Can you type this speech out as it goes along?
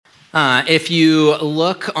If you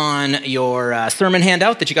look on your sermon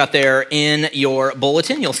handout that you got there in your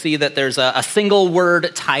bulletin, you'll see that there's a single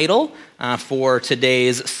word title for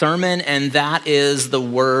today's sermon, and that is the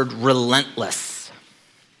word relentless.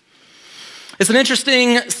 It's an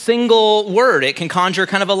interesting single word. It can conjure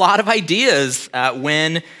kind of a lot of ideas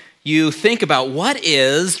when you think about what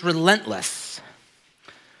is relentless.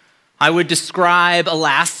 I would describe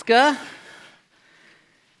Alaska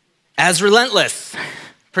as relentless.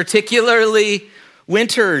 Particularly,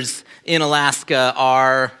 winters in Alaska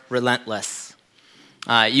are relentless.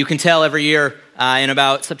 You can tell every year in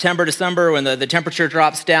about September, December, when the temperature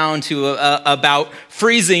drops down to about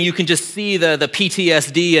freezing, you can just see the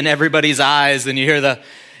PTSD in everybody's eyes, and you hear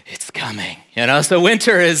it's coming, So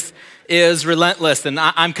winter is relentless, and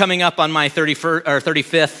I'm coming up on my 31st or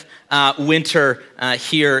 35th winter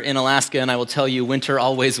here in Alaska, and I will tell you, winter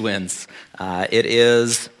always wins. It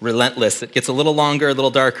is relentless. It gets a little longer, a little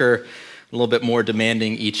darker, a little bit more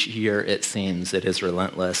demanding each year, it seems. It is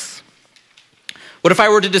relentless. What if I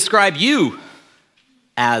were to describe you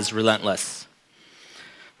as relentless?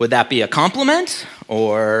 Would that be a compliment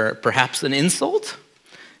or perhaps an insult?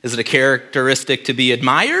 Is it a characteristic to be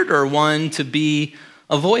admired or one to be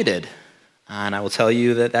avoided? And I will tell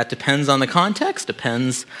you that depends on the context,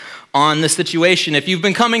 depends on the situation. If you've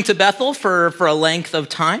been coming to Bethel for a length of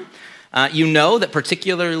time, you know that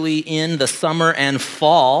particularly in the summer and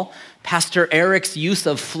fall, Pastor Eric's use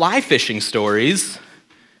of fly fishing stories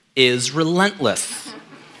is relentless.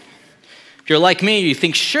 If you're like me, you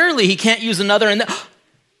think surely he can't use another, and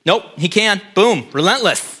nope, he can. Boom,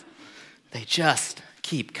 relentless. They just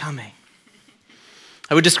keep coming.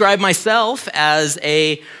 I would describe myself as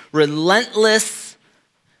being relentless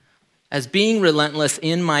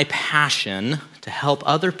in my passion to help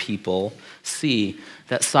other people see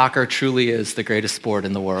that soccer truly is the greatest sport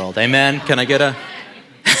in the world. Amen? Can I get a...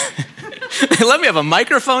 They let me have a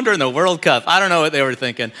microphone during the World Cup. I don't know what they were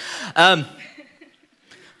thinking.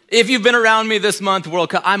 If you've been around me this month, World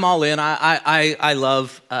Cup, I'm all in. I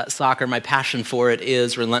love soccer. My passion for it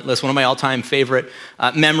is relentless. One of my all-time favorite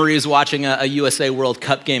memories watching a USA World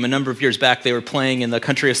Cup game. A number of years back, they were playing in the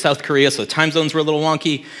country of South Korea, so the time zones were a little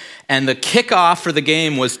wonky. And the kickoff for the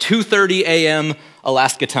game was 2:30 a.m.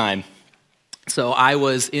 Alaska time. So I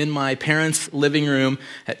was in my parents' living room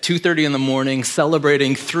at 2:30 in the morning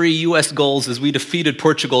celebrating 3 U.S. goals as we defeated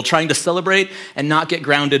Portugal, trying to celebrate and not get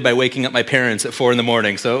grounded by waking up my parents at 4 in the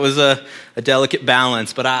morning. So it was a delicate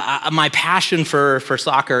balance. But my passion for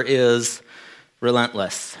soccer is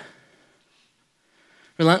relentless.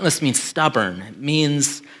 Relentless means stubborn. It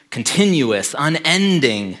means continuous,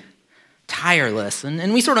 unending, tireless.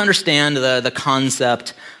 And we sort of understand the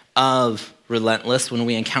concept of relentless when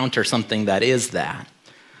we encounter something that is that. And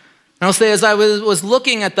I'll say, as I was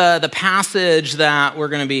looking at the passage that we're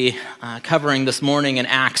going to be covering this morning in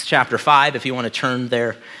Acts chapter 5, if you want to turn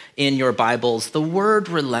there in your Bibles, the word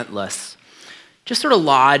relentless just sort of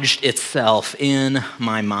lodged itself in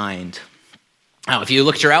my mind. Now, if you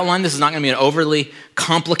look at your outline, this is not going to be an overly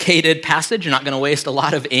complicated passage. You're not going to waste a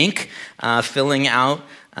lot of ink filling out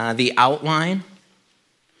the outline.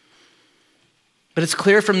 But it's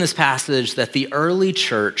clear from this passage that the early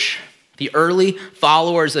church, the early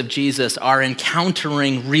followers of Jesus, are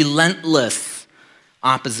encountering relentless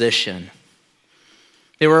opposition.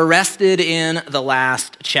 They were arrested in the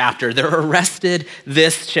last chapter. They're arrested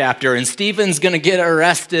this chapter, and Stephen's going to get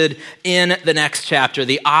arrested in the next chapter.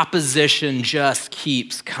 The opposition just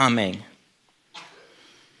keeps coming.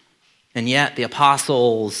 And yet the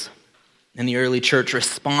apostles and the early church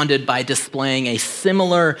responded by displaying a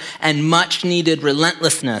similar and much-needed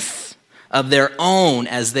relentlessness of their own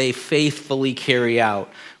as they faithfully carry out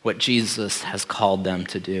what Jesus has called them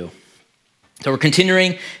to do. So we're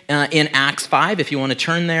continuing in Acts 5, if you want to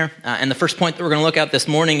turn there. And the first point that we're going to look at this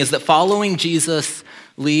morning is that following Jesus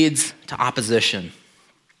leads to opposition.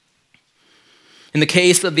 In the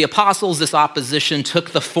case of the apostles, this opposition took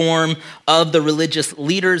the form of the religious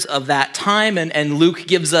leaders of that time, and Luke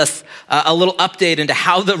gives us a little update into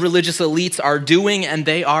how the religious elites are doing, and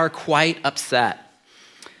they are quite upset.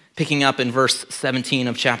 Picking up in verse 17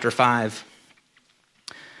 of chapter 5.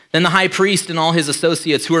 Then the high priest and all his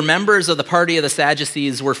associates, who were members of the party of the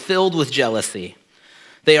Sadducees, were filled with jealousy.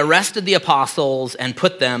 They arrested the apostles and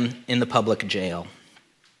put them in the public jail.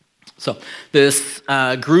 So this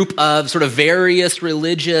group of sort of various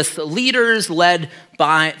religious leaders led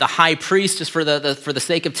by the high priest, just for the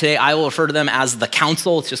sake of today, I will refer to them as the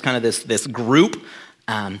council. It's just kind of this group.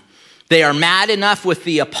 They are mad enough with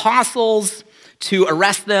the apostles to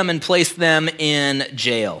arrest them and place them in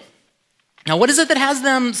jail. Now, what is it that has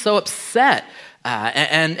them so upset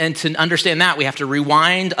And to understand that, we have to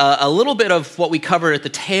rewind a little bit of what we covered at the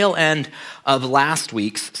tail end of last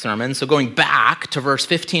week's sermon. So going back to verse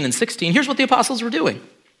 15 and 16, here's what the apostles were doing.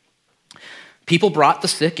 People brought the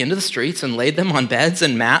sick into the streets and laid them on beds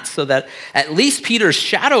and mats so that at least Peter's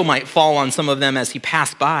shadow might fall on some of them as he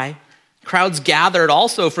passed by. Crowds gathered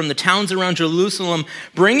also from the towns around Jerusalem,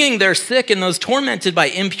 bringing their sick and those tormented by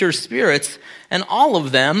impure spirits, and all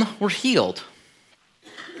of them were healed.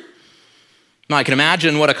 Now, I can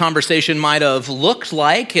imagine what a conversation might have looked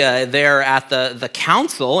like there at the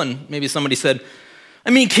council, and maybe somebody said,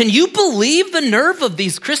 can you believe the nerve of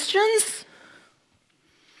these Christians?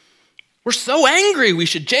 We're so angry, we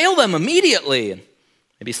should jail them immediately. And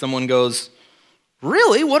maybe someone goes,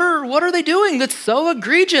 really? What are they doing that's so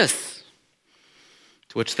egregious?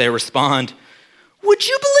 To which they respond, would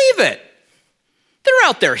you believe it? They're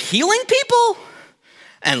out there healing people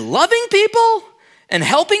and loving people and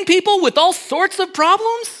helping people with all sorts of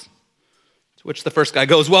problems? To which the first guy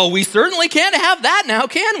goes, well, we certainly can't have that now,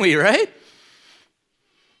 can we, right?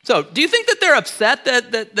 So do you think that they're upset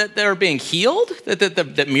that they're being healed,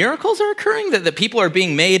 that miracles are occurring, that people are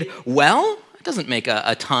being made well? It doesn't make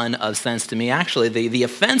a ton of sense to me. Actually, the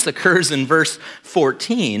offense occurs in verse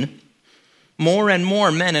 14. More and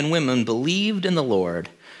more men and women believed in the Lord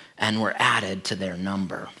and were added to their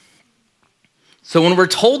number. So when we're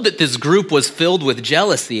told that this group was filled with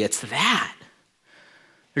jealousy, it's that.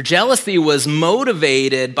 Their jealousy was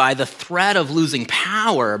motivated by the threat of losing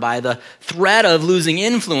power, by the threat of losing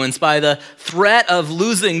influence, by the threat of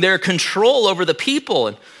losing their control over the people.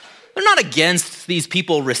 And they're not against these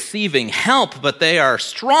people receiving help, but they are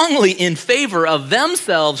strongly in favor of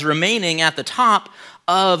themselves remaining at the top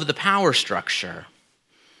of the power structure.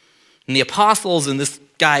 And the apostles and this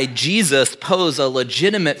guy Jesus pose a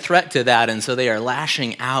legitimate threat to that, and so they are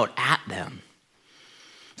lashing out at them.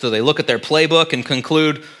 So they look at their playbook and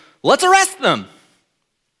conclude, let's arrest them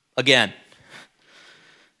again.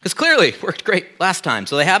 Because clearly it worked great last time.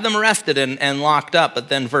 So they have them arrested and locked up. But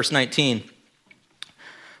then verse 19.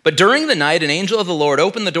 But during the night, an angel of the Lord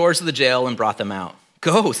opened the doors of the jail and brought them out.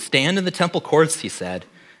 Go, stand in the temple courts, he said,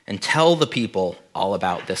 and tell the people all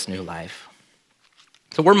about this new life.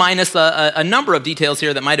 So we're minus a number of details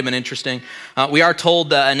here that might have been interesting. We are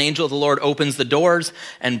told an angel of the Lord opens the doors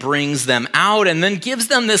and brings them out and then gives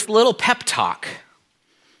them this little pep talk.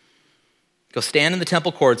 Go stand in the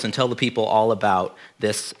temple courts and tell the people all about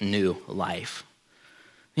this new life.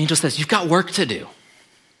 The angel says, you've got work to do.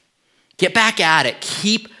 Get back at it.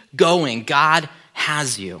 Keep going. God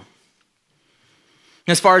has you.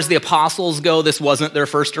 As far as the apostles go, this wasn't their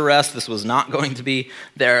first arrest. This was not going to be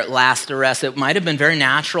their last arrest. It might have been very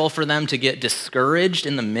natural for them to get discouraged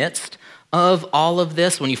in the midst of all of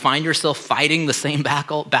this when you find yourself fighting the same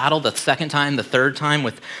battle the second time, the third time,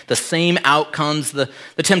 with the same outcomes. The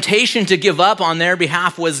temptation to give up on their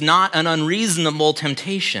behalf was not an unreasonable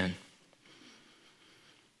temptation.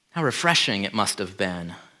 How refreshing it must have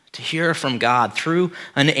been to hear from God through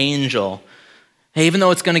an angel. Hey, even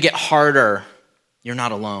though it's going to get harder, you're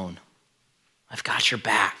not alone. I've got your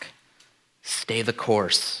back. Stay the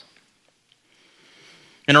course.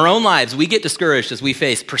 In our own lives, we get discouraged as we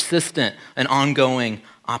face persistent and ongoing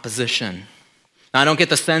opposition. Now, I don't get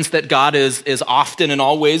the sense that God is often and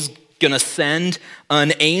always going to send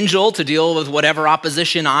an angel to deal with whatever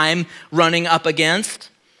opposition I'm running up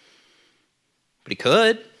against. But he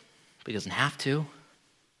could, but he doesn't have to.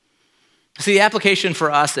 See, the application for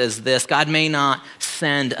us is this. God may not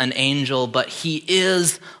send an angel, but he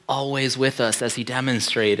is always with us as he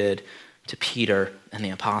demonstrated to Peter and the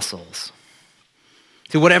apostles.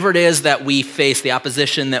 See, whatever it is that we face, the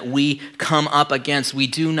opposition that we come up against, we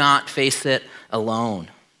do not face it alone.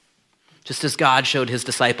 Just as God showed his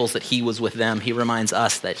disciples that he was with them, he reminds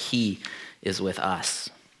us that he is with us.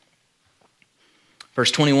 Verse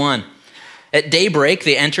 21. At daybreak,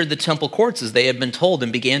 they entered the temple courts as they had been told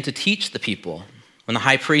and began to teach the people. When the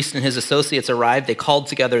high priest and his associates arrived, they called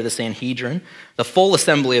together the Sanhedrin, the full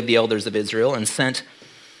assembly of the elders of Israel, and sent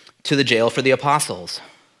to the jail for the apostles.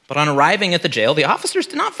 But on arriving at the jail, the officers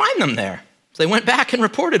did not find them there. So they went back and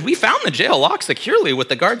reported, we found the jail locked securely with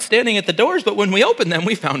the guards standing at the doors, but when we opened them,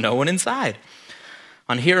 we found no one inside.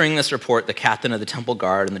 On hearing this report, the captain of the temple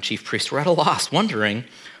guard and the chief priest were at a loss, wondering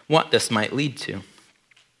what this might lead to.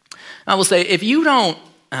 I will say, if you don't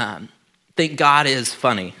think God is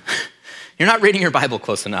funny, you're not reading your Bible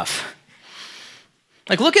close enough.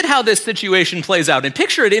 Like, look at how this situation plays out and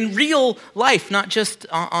picture it in real life, not just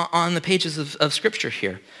on the pages of Scripture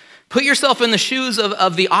here. Put yourself in the shoes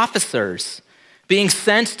of the officers being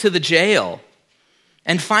sent to the jail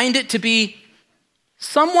and find it to be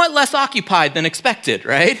somewhat less occupied than expected,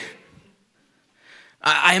 right?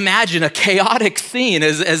 I imagine a chaotic scene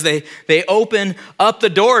as they open up the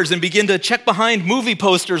doors and begin to check behind movie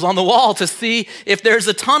posters on the wall to see if there's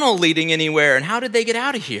a tunnel leading anywhere. And how did they get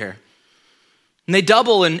out of here? And they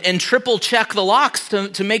double and triple check the locks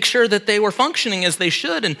to make sure that they were functioning as they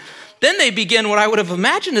should. And then they begin what I would have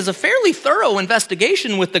imagined is a fairly thorough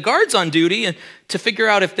investigation with the guards on duty and to figure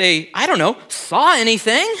out if they, saw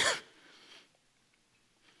anything.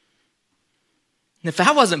 And if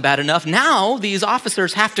that wasn't bad enough, now these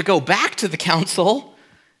officers have to go back to the council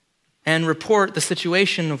and report the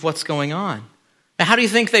situation of what's going on. Now, how do you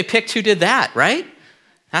think they picked who did that, right?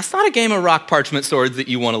 That's not a game of rock, parchment, swords that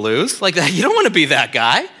you want to lose. Like that, you don't want to be that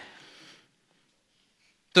guy.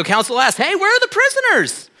 So council asked, hey, where are the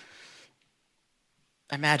prisoners?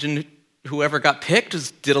 I imagine whoever got picked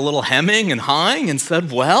just did a little hemming and hawing and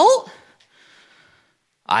said, well,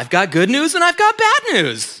 I've got good news and I've got bad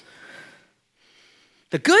news.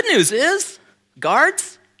 The good news is,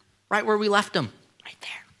 guards, right where we left them, right there.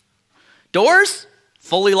 Doors,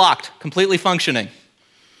 fully locked, completely functioning.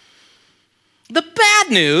 The bad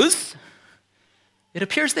news, it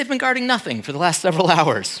appears they've been guarding nothing for the last several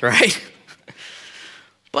hours, right?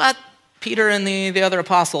 But Peter and the other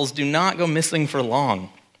apostles do not go missing for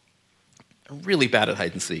long. They're really bad at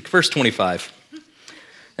hide and seek. Verse 25.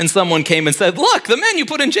 And someone came and said, look, the men you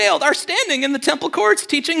put in jail are standing in the temple courts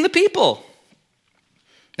teaching the people.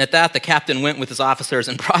 At that, the captain went with his officers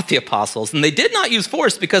and brought the apostles, and they did not use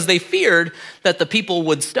force because they feared that the people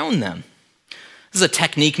would stone them. This is a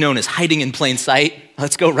technique known as hiding in plain sight.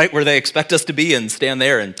 Let's go right where they expect us to be and stand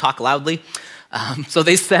there and talk loudly. So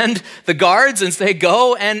they send the guards and say,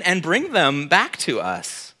 go and bring them back to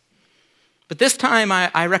us. But this time,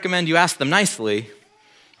 I recommend you ask them nicely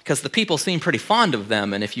because the people seem pretty fond of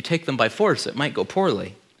them, and if you take them by force, it might go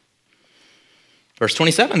poorly. Verse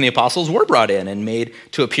 27, the apostles were brought in and made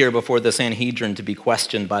to appear before the Sanhedrin to be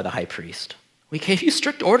questioned by the high priest. We gave you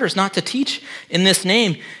strict orders not to teach in this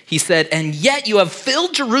name, he said, and yet you have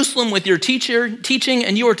filled Jerusalem with your teaching,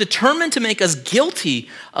 and you are determined to make us guilty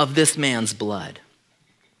of this man's blood.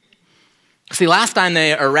 See, last time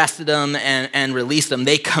they arrested them and released them,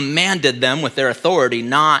 they commanded them with their authority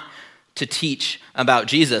not to teach about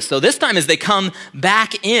Jesus. So this time as they come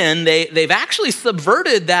back in, they've actually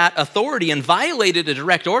subverted that authority and violated the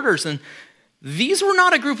direct orders. And these were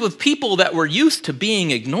not a group of people that were used to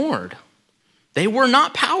being ignored. They were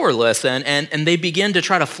not powerless, and they begin to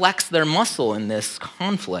try to flex their muscle in this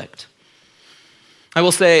conflict. I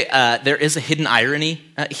will say there is a hidden irony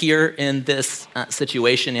here in this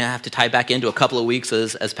situation. I have to tie back into a couple of weeks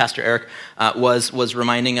as Pastor Eric was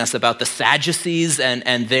reminding us about the Sadducees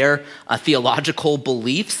and their theological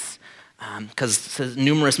beliefs, because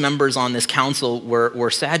numerous members on this council were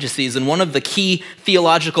Sadducees. And one of the key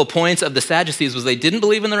theological points of the Sadducees was they didn't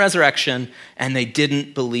believe in the resurrection and they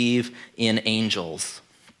didn't believe in angels.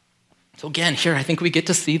 So again, here I think we get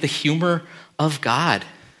to see the humor of God.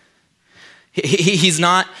 He's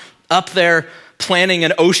not up there planning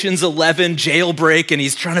an Ocean's 11 jailbreak and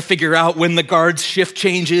he's trying to figure out when the guard's shift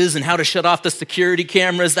changes and how to shut off the security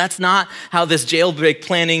cameras. That's not how this jailbreak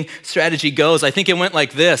planning strategy goes. I think it went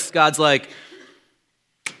like this. God's like,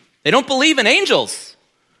 they don't believe in angels.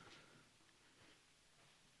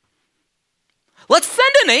 Let's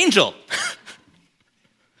send an angel.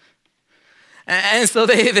 And so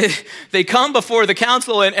they come before the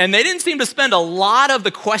council, and they didn't seem to spend a lot of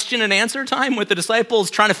the question and answer time with the disciples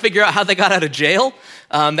trying to figure out how they got out of jail.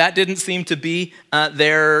 That didn't seem to be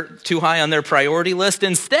too high on their priority list.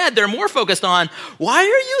 Instead, they're more focused on, why are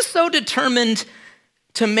you so determined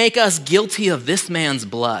to make us guilty of this man's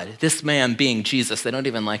blood? This man being Jesus. They don't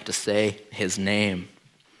even like to say his name.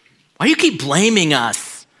 Why do you keep blaming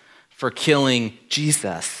us for killing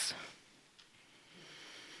Jesus?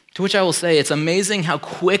 To which I will say, it's amazing how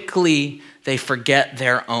quickly they forget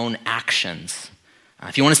their own actions.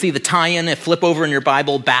 If you want to see the tie-in, flip over in your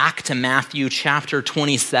Bible back to Matthew chapter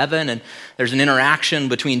 27, and there's an interaction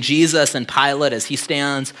between Jesus and Pilate as he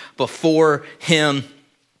stands before him.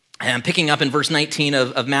 And picking up in verse 19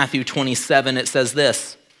 of Matthew 27, it says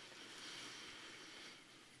this.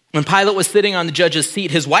 When Pilate was sitting on the judge's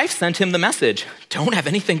seat, his wife sent him the message, "Don't have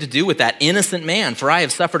anything to do with that innocent man, for I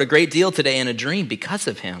have suffered a great deal today in a dream because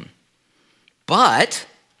of him." But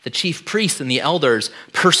the chief priests and the elders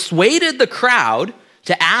persuaded the crowd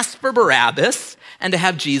to ask for Barabbas and to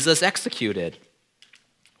have Jesus executed.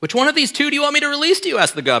 "Which one of these two do you want me to release to you?"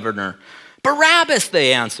 asked the governor. "Barabbas,"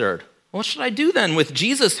 they answered. "What should I do then with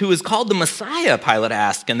Jesus, who is called the Messiah?" Pilate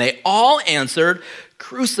asked. And they all answered,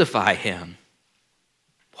 "Crucify him."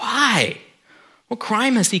 "Why? What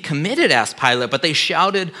crime has he committed?" asked Pilate. But they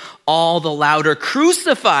shouted all the louder,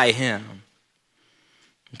 "Crucify him."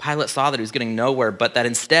 Pilate saw that he was getting nowhere, but that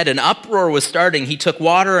instead an uproar was starting. He took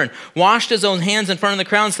water and washed his own hands in front of the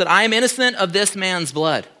crowd and said, I am innocent of this man's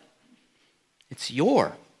blood. It's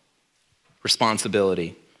your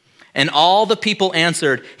responsibility. And all the people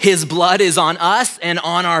answered, his blood is on us and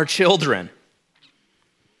on our children.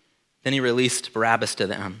 Then he released Barabbas to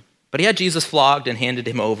them. But he had Jesus flogged and handed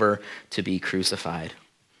him over to be crucified.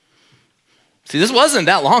 See, this wasn't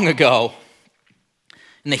that long ago.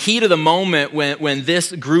 In the heat of the moment when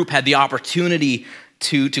this group had the opportunity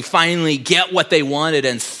to finally get what they wanted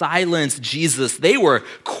and silence Jesus, they were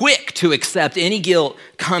quick to accept any guilt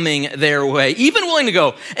coming their way, even willing to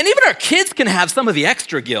go, and even our kids can have some of the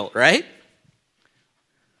extra guilt, right?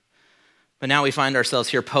 But now we find ourselves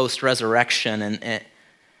here post-resurrection, and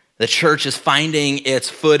the church is finding its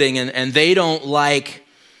footing, and they don't like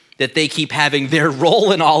that they keep having their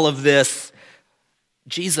role in all of this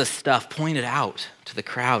Jesus stuff pointed out to the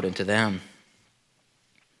crowd and to them.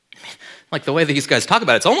 Like the way these guys talk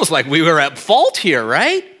about it, it's almost like we were at fault here,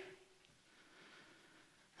 right?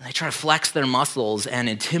 And they try to flex their muscles and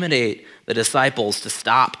intimidate the disciples to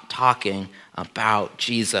stop talking about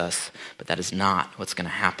Jesus, but that is not what's going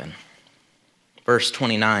to happen. Verse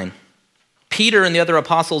 29, Peter and the other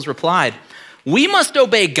apostles replied, we must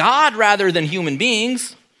obey God rather than human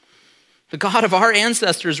beings. The God of our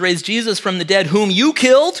ancestors raised Jesus from the dead, whom you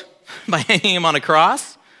killed by hanging him on a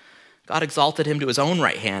cross. God exalted him to his own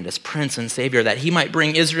right hand as Prince and Savior, that he might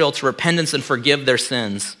bring Israel to repentance and forgive their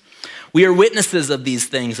sins. We are witnesses of these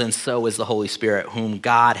things, and so is the Holy Spirit, whom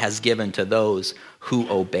God has given to those who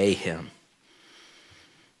obey him.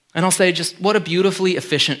 And I'll say, just what a beautifully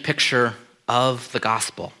efficient picture of the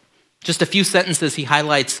gospel. Just a few sentences, he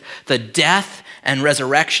highlights the death and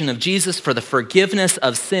resurrection of Jesus for the forgiveness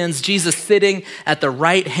of sins. Jesus sitting at the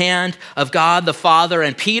right hand of God the Father,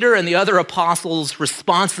 and Peter and the other apostles'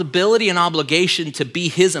 responsibility and obligation to be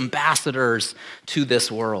his ambassadors to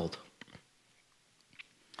this world.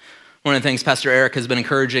 One of the things Pastor Eric has been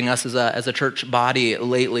encouraging us as a church body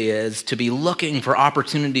lately is to be looking for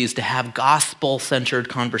opportunities to have gospel-centered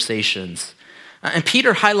conversations. And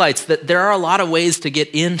Peter highlights that there are a lot of ways to get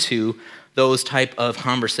into those type of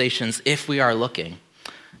conversations if we are looking.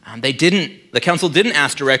 The council didn't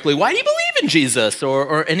ask directly, why do you believe in Jesus?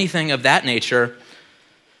 Or anything of that nature.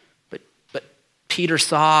 But Peter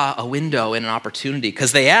saw a window and an opportunity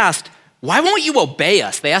because they asked, why won't you obey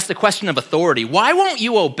us? They asked the question of authority. Why won't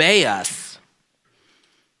you obey us?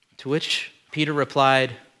 To which Peter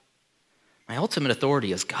replied, my ultimate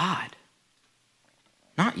authority is God,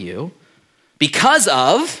 not you. Because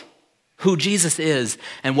of who Jesus is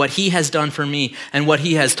and what he has done for me and what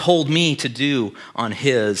he has told me to do on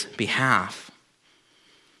his behalf.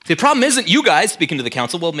 See, the problem isn't you guys speaking to the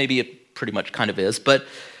council. Well, maybe it pretty much kind of is, but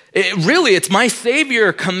it's my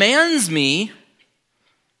Savior commands me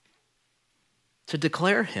to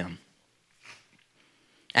declare him.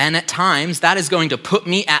 And at times, that is going to put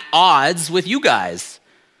me at odds with you guys.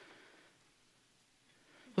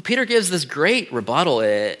 But Peter gives this great rebuttal.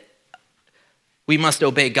 We must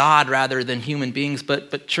obey God rather than human beings.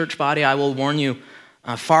 But church body, I will warn you,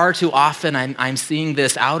 far too often I'm seeing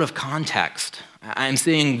this out of context. I'm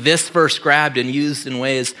seeing this verse grabbed and used in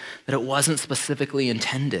ways that it wasn't specifically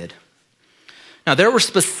intended. Now, there were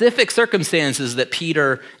specific circumstances that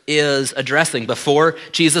Peter is addressing. Before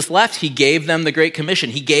Jesus left, he gave them the Great Commission.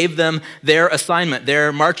 He gave them their assignment,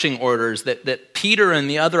 their marching orders, that Peter and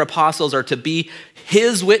the other apostles are to be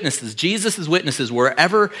his witnesses, Jesus' witnesses,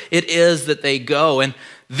 wherever it is that they go. And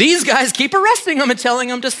these guys keep arresting them and telling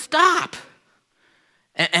them to stop.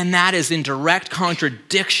 And that is in direct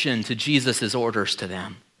contradiction to Jesus' orders to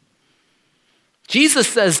them. Jesus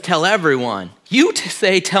says, tell everyone. You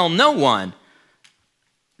say, tell no one.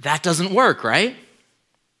 That doesn't work, right?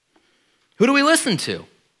 Who do we listen to?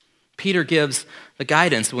 Peter gives the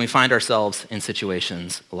guidance when we find ourselves in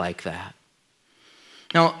situations like that.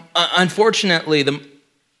 Now, unfortunately,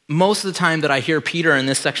 most of the time that I hear Peter in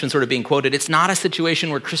this section sort of being quoted, it's not a situation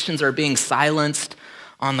where Christians are being silenced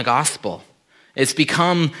on the gospel. It's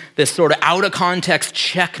become this sort of out of context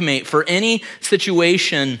checkmate for any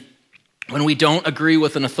situation when we don't agree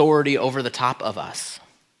with an authority over the top of us.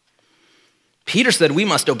 Peter said we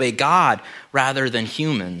must obey God rather than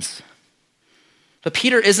humans. But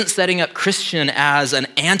Peter isn't setting up Christian as an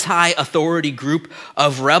anti-authority group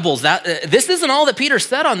of rebels. This isn't all that Peter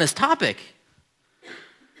said on this topic.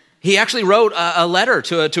 He actually wrote a letter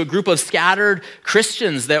to a group of scattered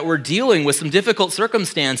Christians that were dealing with some difficult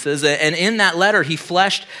circumstances. And in that letter, he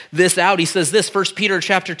fleshed this out. He says this, 1 Peter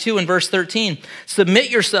chapter 2 and verse 13,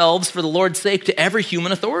 submit yourselves for the Lord's sake to every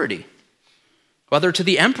human authority, whether to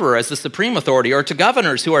the emperor as the supreme authority or to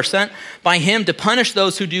governors who are sent by him to punish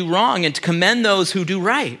those who do wrong and to commend those who do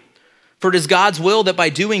right. For it is God's will that by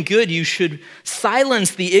doing good you should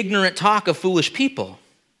silence the ignorant talk of foolish people.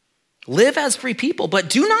 Live as free people, but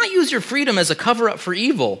do not use your freedom as a cover-up for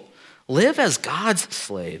evil. Live as God's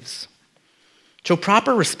slaves. Show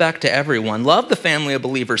proper respect to everyone. Love the family of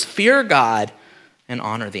believers. Fear God and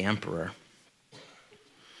honor the emperor.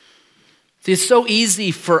 See, it's so easy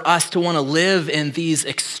for us to want to live in these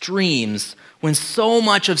extremes when so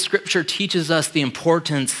much of Scripture teaches us the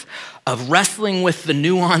importance of wrestling with the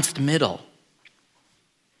nuanced middle.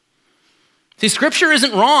 See, Scripture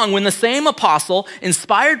isn't wrong when the same apostle,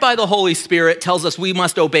 inspired by the Holy Spirit, tells us we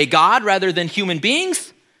must obey God rather than human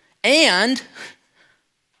beings and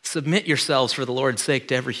submit yourselves for the Lord's sake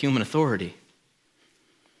to every human authority.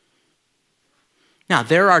 Now,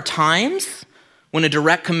 there are times when a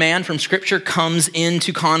direct command from Scripture comes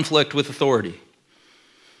into conflict with authority.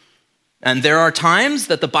 And there are times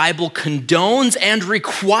that the Bible condones and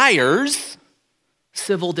requires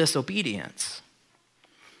civil disobedience.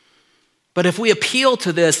 But if we appeal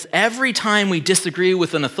to this every time we disagree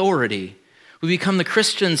with an authority, we become the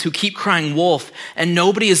Christians who keep crying wolf, and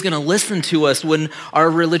nobody is going to listen to us when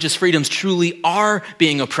our religious freedoms truly are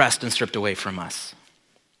being oppressed and stripped away from us.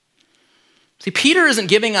 See, Peter isn't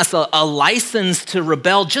giving us a license to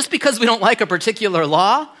rebel just because we don't like a particular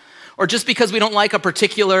law or just because we don't like a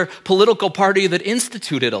particular political party that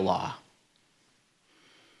instituted a law.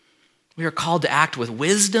 We are called to act with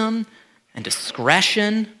wisdom and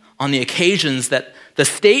discretion on the occasions that the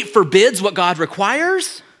state forbids what God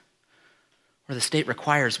requires or the state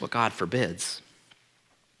requires what God forbids.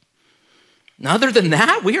 And other than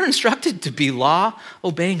that, we are instructed to be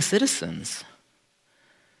law-obeying citizens.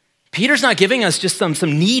 Peter's not giving us just some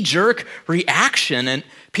knee-jerk reaction, and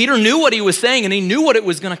Peter knew what he was saying, and he knew what it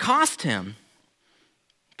was going to cost him.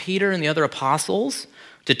 Peter and the other apostles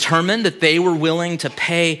determined that they were willing to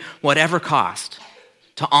pay whatever cost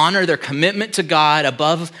to honor their commitment to God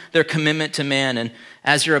above their commitment to man, and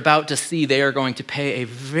as you're about to see, they are going to pay a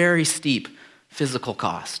very steep physical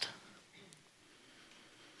cost.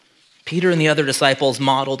 Peter and the other disciples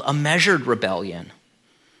modeled a measured rebellion.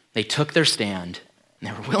 They took their stand, and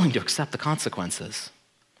they were willing to accept the consequences.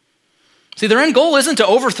 See, their end goal isn't to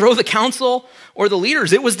overthrow the council or the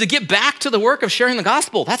leaders. It was to get back to the work of sharing the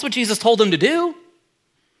gospel. That's what Jesus told them to do.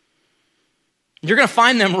 You're going to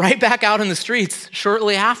find them right back out in the streets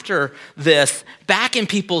shortly after this, back in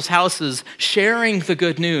people's houses, sharing the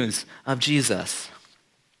good news of Jesus.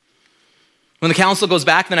 When the council goes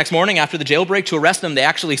back the next morning after the jailbreak to arrest them, they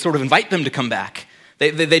actually sort of invite them to come back.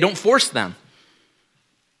 They don't force them.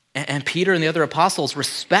 And Peter and the other apostles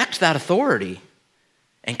respect that authority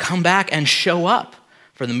and come back and show up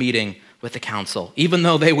for the meeting with the council, even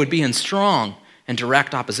though they would be in strong and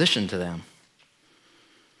direct opposition to them.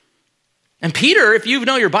 And Peter, if you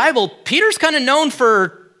know your Bible, Peter's kind of known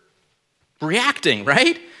for reacting,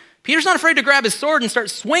 right? Peter's not afraid to grab his sword and start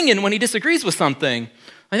swinging when he disagrees with something.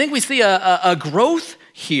 I think we see a growth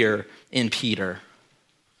here in Peter,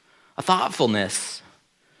 a thoughtfulness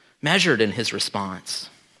measured in his response.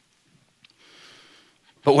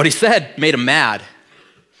 But what he said made him mad.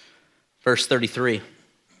 Verse 33.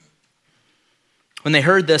 When they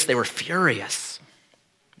heard this, they were furious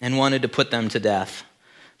and wanted to put them to death.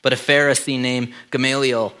 But a Pharisee named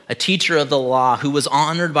Gamaliel, a teacher of the law who was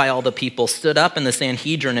honored by all the people, stood up in the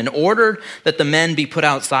Sanhedrin and ordered that the men be put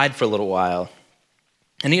outside for a little while.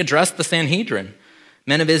 And he addressed the Sanhedrin.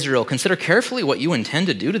 Men of Israel, consider carefully what you intend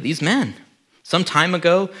to do to these men. Some time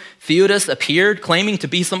ago, Theudas appeared claiming to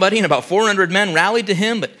be somebody, and about 400 men rallied to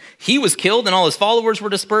him, but he was killed and all his followers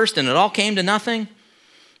were dispersed, and it all came to nothing.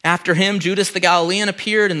 After him, Judas the Galilean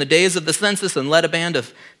appeared in the days of the census and led a band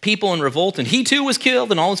of people in revolt, and he too was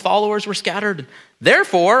killed and all his followers were scattered.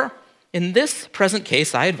 Therefore, in this present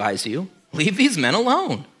case, I advise you, leave these men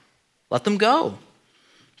alone. Let them go.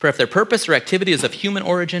 For if their purpose or activity is of human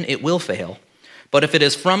origin, it will fail. But if it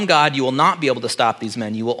is from God, you will not be able to stop these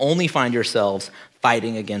men. You will only find yourselves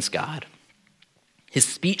fighting against God. His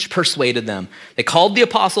speech persuaded them. They called the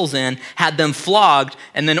apostles in, had them flogged,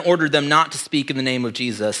 and then ordered them not to speak in the name of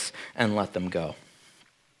Jesus and let them go.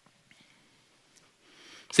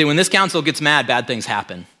 See, when this council gets mad, bad things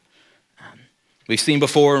happen. We've seen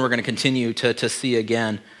before, and we're going to continue to see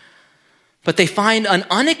again. But they find an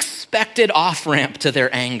unexpected off-ramp to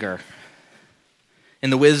their anger in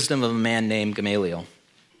the wisdom of a man named Gamaliel.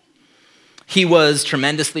 He was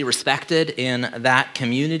tremendously respected in that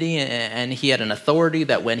community, and he had an authority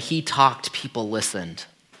that when he talked, people listened.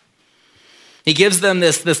 He gives them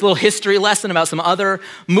this little history lesson about some other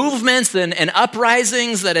movements and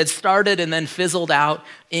uprisings that had started and then fizzled out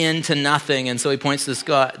into nothing. And so he points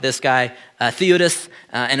to this guy Theudas,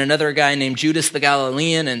 and another guy named Judas the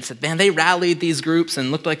Galilean, and said, man, they rallied these groups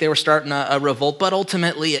and looked like they were starting a revolt, but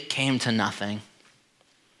ultimately it came to nothing.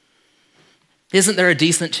 Isn't there a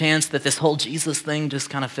decent chance that this whole Jesus thing just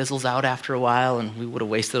kind of fizzles out after a while and we would have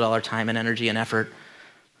wasted all our time and energy and effort?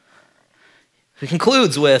 He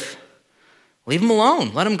concludes with, leave them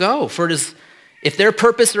alone, let them go. For it is, if their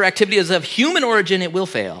purpose or activity is of human origin, it will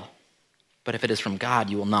fail. But if it is from God,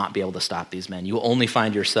 you will not be able to stop these men. You will only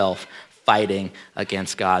find yourself fighting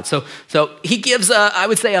against God. So he gives, I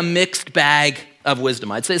would say, a mixed bag of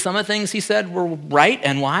wisdom. I'd say some of the things he said were right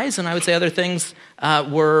and wise, and I would say other things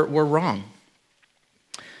were wrong.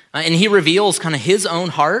 And he reveals kind of his own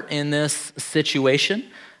heart in this situation.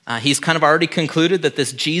 He's kind of already concluded that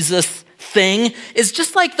this Jesus thing is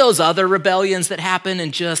just like those other rebellions that happen,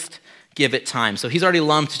 and just give it time. So he's already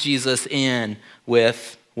lumped Jesus in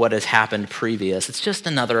with what has happened previous. It's just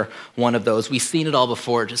another one of those. We've seen it all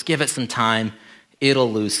before. Just give it some time.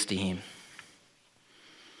 It'll lose steam.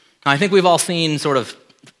 I think we've all seen sort of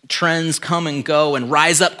trends come and go and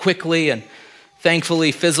rise up quickly and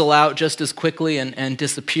thankfully fizzle out just as quickly and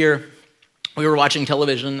disappear. We were watching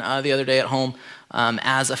television the other day at home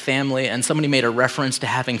as a family, and somebody made a reference to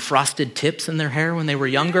having frosted tips in their hair when they were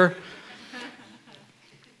younger.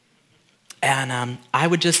 And I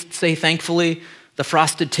would just say, thankfully, the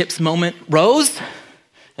frosted tips moment rose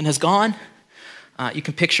and has gone. You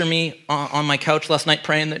can picture me on my couch last night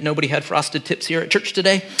praying that nobody had frosted tips here at church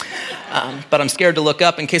today. But I'm scared to look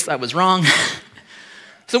up in case I was wrong.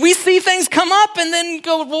 So we see things come up and then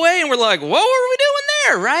go away, and we're like, what were we doing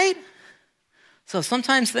there, right? So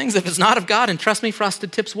sometimes things, if it's not of God, and trust me,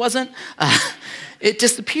 frosted tips wasn't, it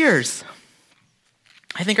disappears.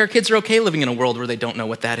 I think our kids are okay living in a world where they don't know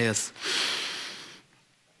what that is.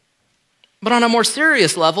 But on a more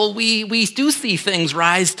serious level, we do see things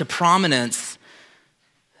rise to prominence.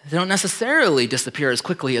 They don't necessarily disappear as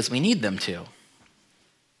quickly as we need them to.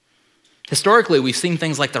 Historically, we've seen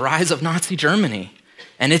things like the rise of Nazi Germany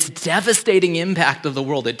and its devastating impact of the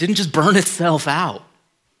world. It didn't just burn itself out.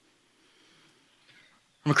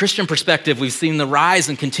 From a Christian perspective, we've seen the rise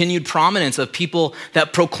and continued prominence of people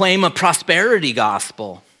that proclaim a prosperity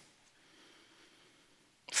gospel.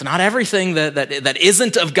 So not everything that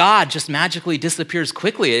isn't of God just magically disappears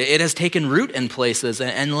quickly. It has taken root in places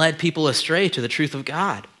and led people astray to the truth of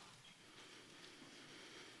God.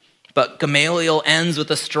 But Gamaliel ends with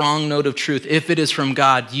a strong note of truth. If it is from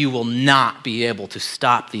God, you will not be able to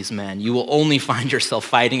stop these men. You will only find yourself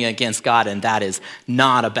fighting against God, and that is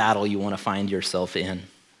not a battle you want to find yourself in.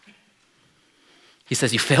 He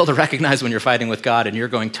says you fail to recognize when you're fighting with God and you're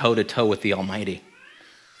going toe-to-toe with the Almighty.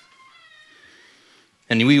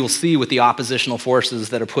 And we will see with the oppositional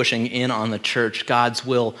forces that are pushing in on the church, God's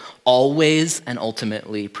will always and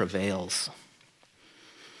ultimately prevails.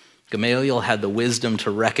 Gamaliel had the wisdom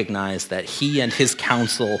to recognize that he and his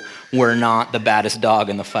council were not the baddest dog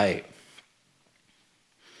in the fight.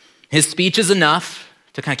 His speech is enough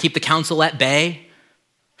to kind of keep the council at bay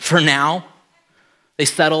for now. They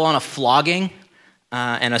settle on a flogging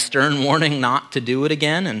and a stern warning not to do it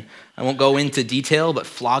again. And I won't go into detail, but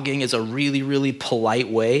flogging is a really, really polite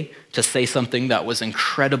way to say something that was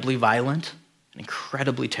incredibly violent and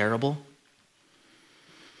incredibly terrible.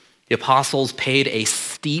 The apostles paid a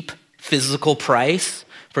steep physical price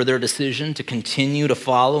for their decision to continue to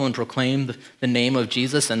follow and proclaim the name of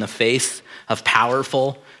Jesus in the face of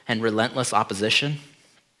powerful and relentless opposition.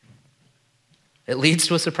 It leads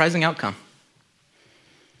to a surprising outcome.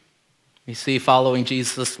 We see following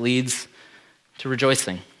Jesus leads to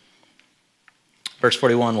rejoicing. Verse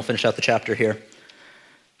 41, we'll finish out the chapter here.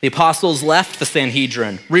 The apostles left the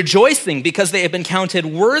Sanhedrin, rejoicing because they had been counted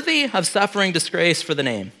worthy of suffering disgrace for the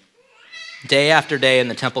name. Day after day in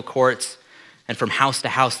the temple courts and from house to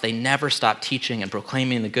house, they never stopped teaching and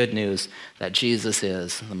proclaiming the good news that Jesus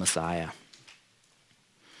is the Messiah.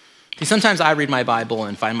 See, sometimes I read my Bible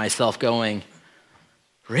and find myself going,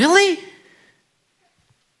 really?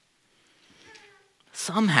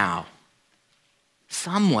 Somehow,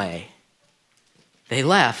 some way, they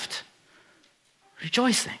left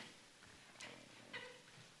rejoicing.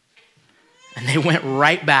 And they went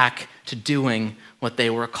right back to doing what they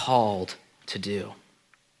were called to do.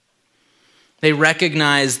 They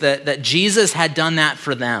recognized that Jesus had done that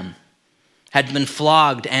for them, had been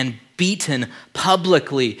flogged and beaten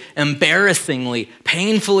publicly, embarrassingly,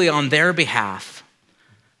 painfully on their behalf.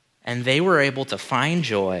 And they were able to find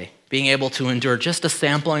joy, being able to endure just a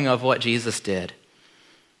sampling of what Jesus did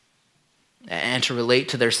and to relate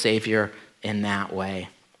to their Savior in that way.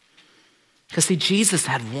 Because see, Jesus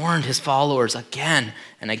had warned his followers again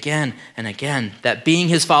and again and again that being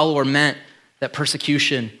his follower meant that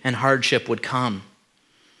persecution and hardship would come.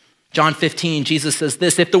 John 15, Jesus says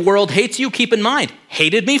this, "If the world hates you, keep in mind,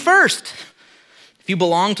 hated me first. If you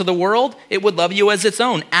belong to the world, it would love you as its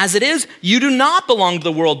own. As it is, you do not belong to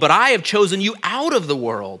the world, but I have chosen you out of the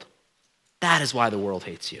world. That is why the world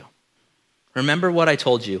hates you. Remember what I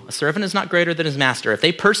told you. A servant is not greater than his master. If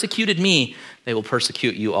they persecuted me, they will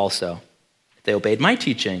persecute you also. If they obeyed my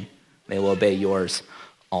teaching, they will obey yours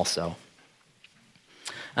also."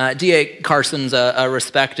 D.A. Carson's a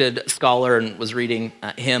respected scholar and was reading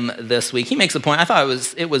him this week. He makes a point. I thought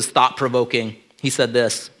it was thought-provoking. He said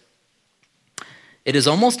this, "It is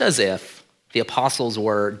almost as if the apostles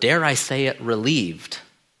were, dare I say it, relieved.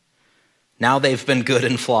 Now they've been good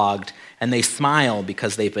and flogged, and they smile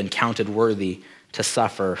because they've been counted worthy to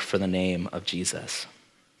suffer for the name of Jesus."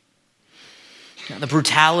 The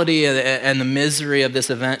brutality and the misery of this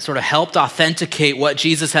event sort of helped authenticate what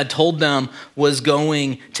Jesus had told them was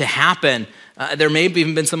going to happen. There may have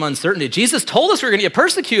even been some uncertainty. Jesus told us we were going to get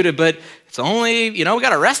persecuted, but it's only, we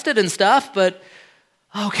got arrested and stuff, but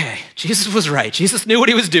okay, Jesus was right. Jesus knew what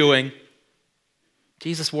he was doing.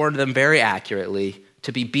 Jesus warned them very accurately.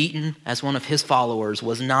 To be beaten as one of his followers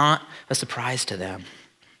was not a surprise to them.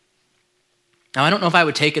 Now, I don't know if I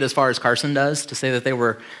would take it as far as Carson does to say that they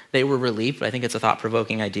were relieved, but I think it's a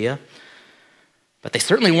thought-provoking idea. But they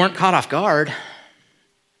certainly weren't caught off guard.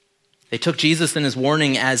 They took Jesus and his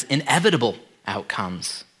warning as inevitable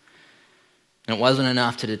outcomes. And it wasn't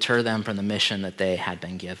enough to deter them from the mission that they had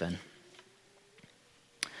been given.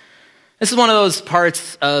 This is one of those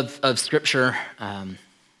parts of Scripture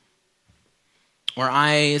where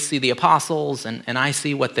I see the apostles and I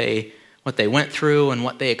see what they went through and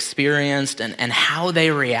what they experienced and how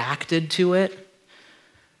they reacted to it.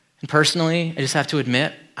 And personally, I just have to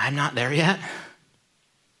admit, I'm not there yet.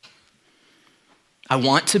 I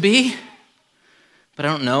want to be, but I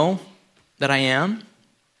don't know that I am.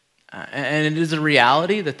 And it is a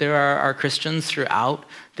reality that there are Christians throughout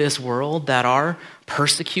this world that are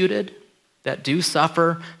persecuted, that do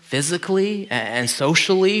suffer physically and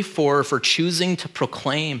socially for choosing to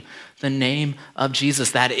proclaim the name of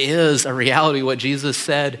Jesus. That is a reality. What Jesus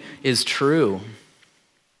said is true.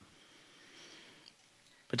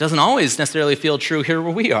 But it doesn't always necessarily feel true here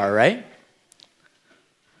where we are, right?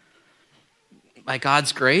 By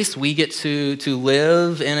God's grace, we get to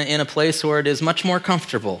live in a place where it is much more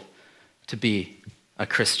comfortable to be a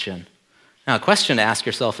Christian. Now, a question to ask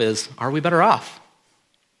yourself is, are we better off?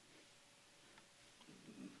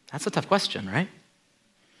 That's a tough question, right?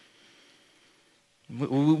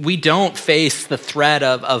 We don't face the threat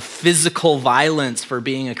of physical violence for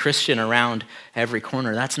being a Christian around every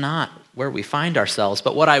corner. That's not where we find ourselves.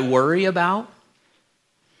 But what I worry about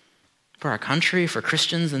for our country, for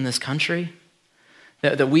Christians in this country,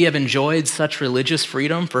 that we have enjoyed such religious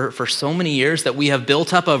freedom for so many years that we have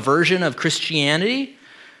built up a version of Christianity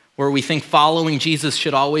where we think following Jesus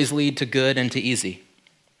should always lead to good and to easy.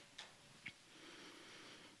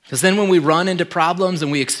 Because then when we run into problems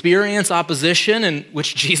and we experience opposition, and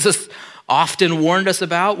which Jesus often warned us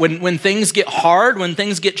about, when things get hard, when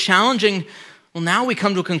things get challenging, well, now we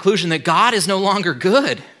come to a conclusion that God is no longer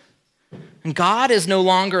good, and God is no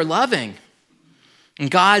longer loving,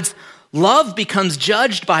 and God's love becomes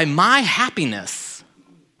judged by my happiness.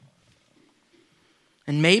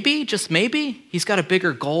 And maybe, just maybe, he's got a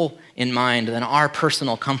bigger goal in mind than our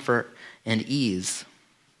personal comfort and ease.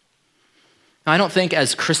 Now, I don't think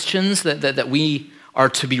as Christians that we are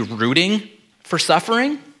to be rooting for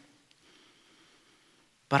suffering,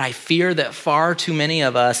 but I fear that far too many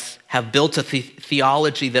of us have built a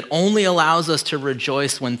theology that only allows us to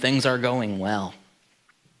rejoice when things are going well.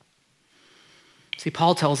 See,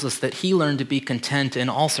 Paul tells us that he learned to be content in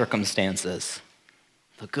all circumstances,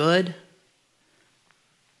 the good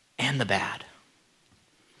and the bad.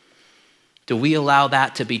 Do we allow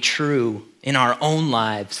that to be true in our own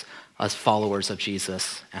lives as followers of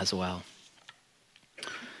Jesus as well?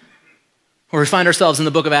 Where we find ourselves in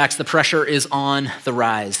the book of Acts, the pressure is on the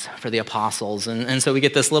rise for the apostles. And so we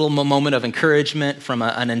get this little moment of encouragement from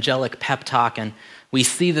an angelic pep talk, and we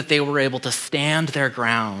see that they were able to stand their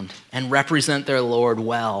ground and represent their Lord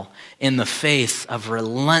well in the face of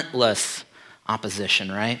relentless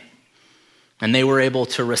opposition, right? And they were able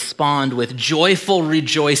to respond with joyful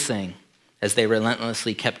rejoicing as they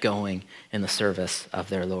relentlessly kept going in the service of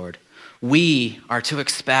their Lord. We are to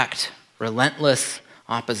expect relentless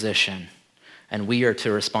opposition, and we are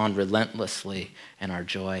to respond relentlessly in our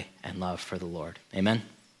joy and love for the Lord. Amen?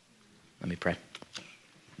 Let me pray.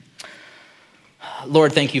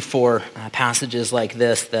 Lord, thank you for passages like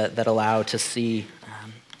this that allow to see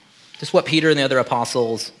just what Peter and the other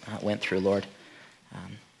apostles went through, Lord.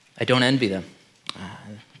 I don't envy them.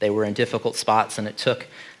 They were in difficult spots, and it took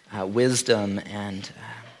wisdom and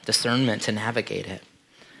discernment to navigate it,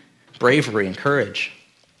 bravery and courage.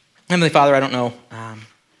 Heavenly Father, I don't know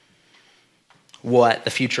what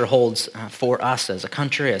the future holds for us as a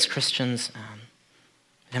country, as Christians.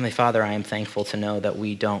 Heavenly Father, I am thankful to know that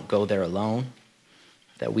we don't go there alone,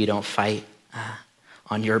 that we don't fight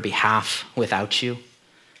on your behalf without you.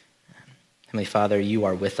 Heavenly Father, you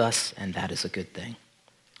are with us, and that is a good thing.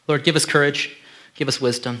 Lord, give us courage, give us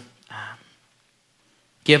wisdom,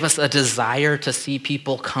 give us a desire to see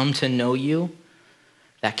people come to know you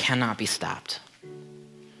that cannot be stopped.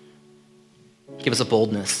 Give us a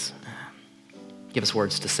boldness, give us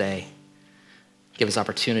words to say, give us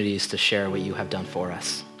opportunities to share what you have done for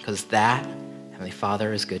us, because that, Heavenly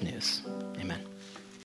Father, is good news.